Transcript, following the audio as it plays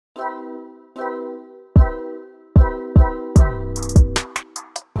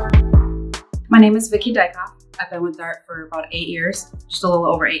My name is Vicki Dykhoff. I've been with DART for about 8 years, just a little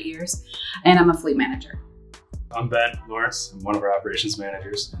over 8 years, and I'm a fleet manager. I'm Ben Lawrence. I'm one of our operations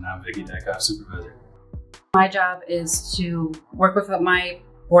managers, and I'm Vicki Dykhoff, supervisor. My job is to work with my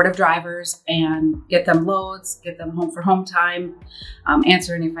board of drivers and get them loads, get them home for home time,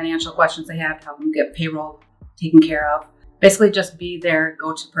 answer any financial questions they have to help them get payroll taken care of. Basically just be their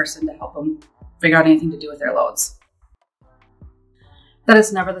go-to person to help them figure out anything to do with their loads. That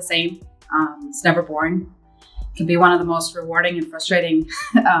it's never the same. It's never boring. It can be one of the most rewarding and frustrating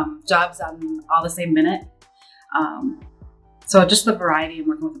jobs on all the same minute. So just the variety and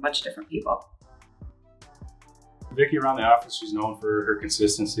working with a bunch of different people. Vicki around the office, she's known for her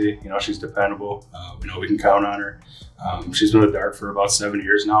consistency. You know, she's dependable. We know we can count on her. She's been with DART for about 7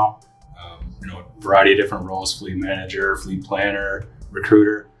 years now. You know, a variety of different roles: fleet manager, fleet planner,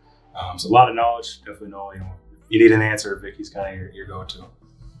 recruiter. So a lot of knowledge. Definitely know, you need an answer. Vicki's kind of your go-to.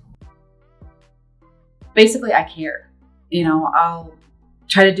 Basically, I care. I'll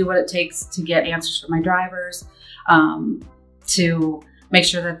try to do what it takes to get answers from my drivers, to make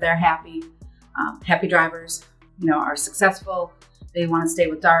sure that they're happy. Happy drivers, are successful. They want to stay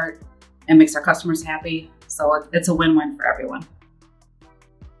with DART and makes our customers happy. So it's a win-win for everyone.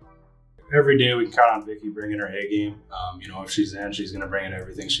 Every day we can count on Vicki bringing her A game. If she's in, she's going to bring in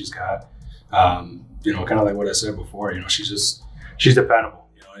everything she's got. Kind of like what I said before, she's dependable.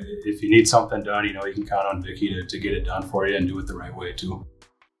 If you need something done, you can count on Vicki to get it done for you and do it the right way too.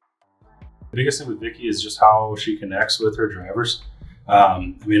 The biggest thing with Vicki is just how she connects with her drivers.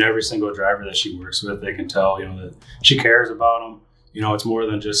 Every single driver that she works with, they can tell, that she cares about them. It's more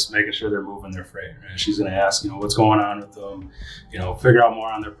than just making sure they're moving their freight. Right? She's going to ask, what's going on with them, figure out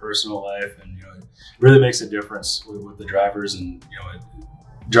more on their personal life. And, it really makes a difference with the drivers. And,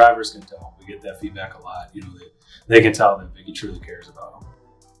 drivers can tell. We get that feedback a lot. They can tell that Vicki truly cares about them.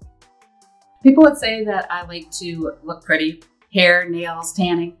 People would say that I like to look pretty, hair, nails,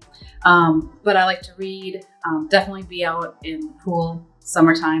 tanning, but I like to read, definitely be out in the pool,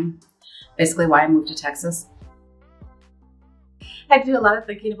 summertime, basically why I moved to Texas. I had to do a lot of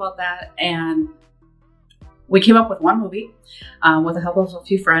thinking about that, and we came up with one movie with the help of a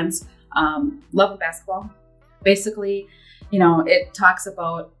few friends, Love and Basketball. Basically, it talks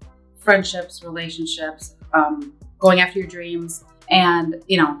about friendships, relationships, going after your dreams, and,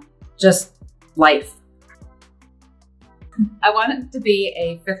 just life. I wanted to be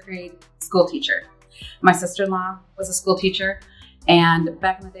a 5th grade school teacher. My sister-in-law was a school teacher, and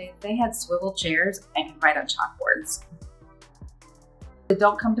back in the day, they had swivel chairs and could write on chalkboards.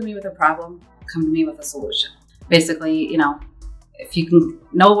 Don't come to me with a problem, come to me with a solution. Basically, if you can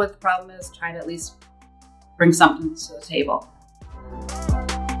know what the problem is, try to at least bring something to the table.